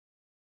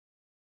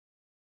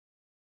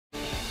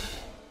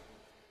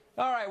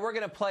All right, we're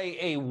going to play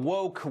a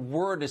woke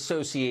word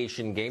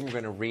association game. We're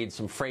going to read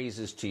some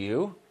phrases to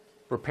you.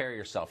 Prepare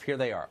yourself. Here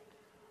they are.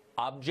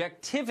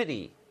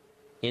 Objectivity,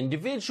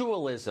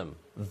 individualism,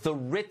 the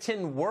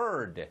written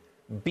word,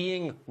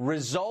 being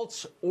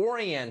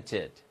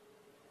results-oriented.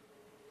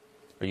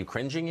 Are you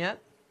cringing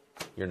yet?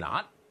 You're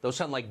not? Those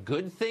sound like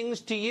good things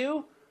to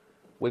you?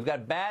 We've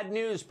got bad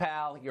news,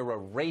 pal. You're a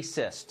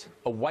racist,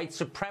 a white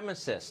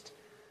supremacist.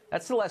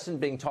 That's the lesson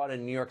being taught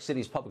in New York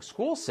City's public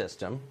school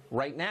system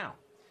right now.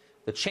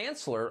 The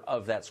chancellor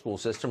of that school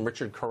system,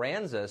 Richard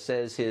Carranza,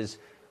 says his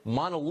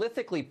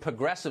monolithically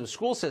progressive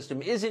school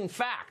system is, in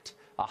fact,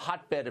 a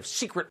hotbed of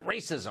secret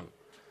racism.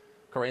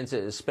 Carranza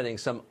is spending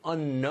some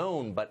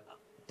unknown but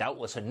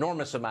doubtless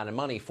enormous amount of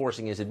money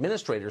forcing his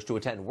administrators to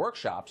attend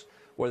workshops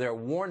where they're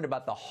warned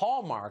about the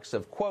hallmarks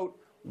of, quote,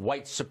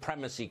 white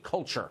supremacy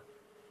culture.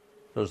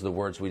 Those are the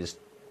words we just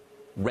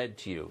read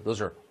to you.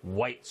 Those are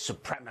white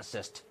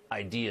supremacist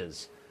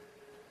ideas.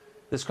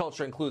 This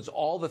culture includes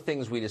all the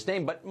things we just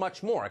named, but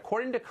much more.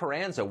 According to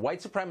Carranza,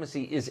 white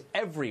supremacy is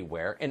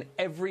everywhere, and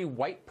every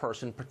white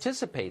person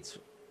participates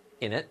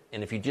in it.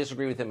 And if you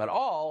disagree with him at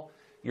all,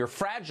 you're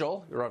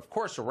fragile. You're, of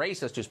course, a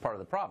racist who's part of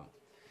the problem.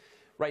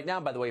 Right now,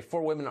 by the way,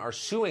 4 women are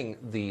suing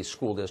the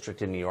school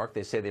district in New York.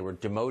 They say they were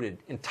demoted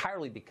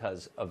entirely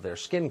because of their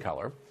skin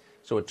color.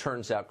 So it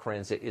turns out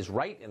Carranza is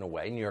right in a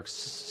way. New York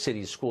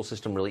City's school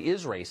system really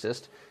is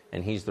racist,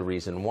 and he's the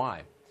reason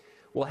why.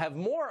 We'll have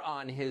more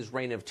on his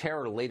reign of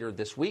terror later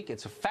this week.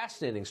 It's a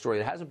fascinating story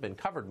that hasn't been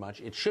covered much.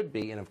 It should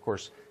be, and of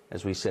course,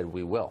 as we said,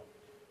 we will.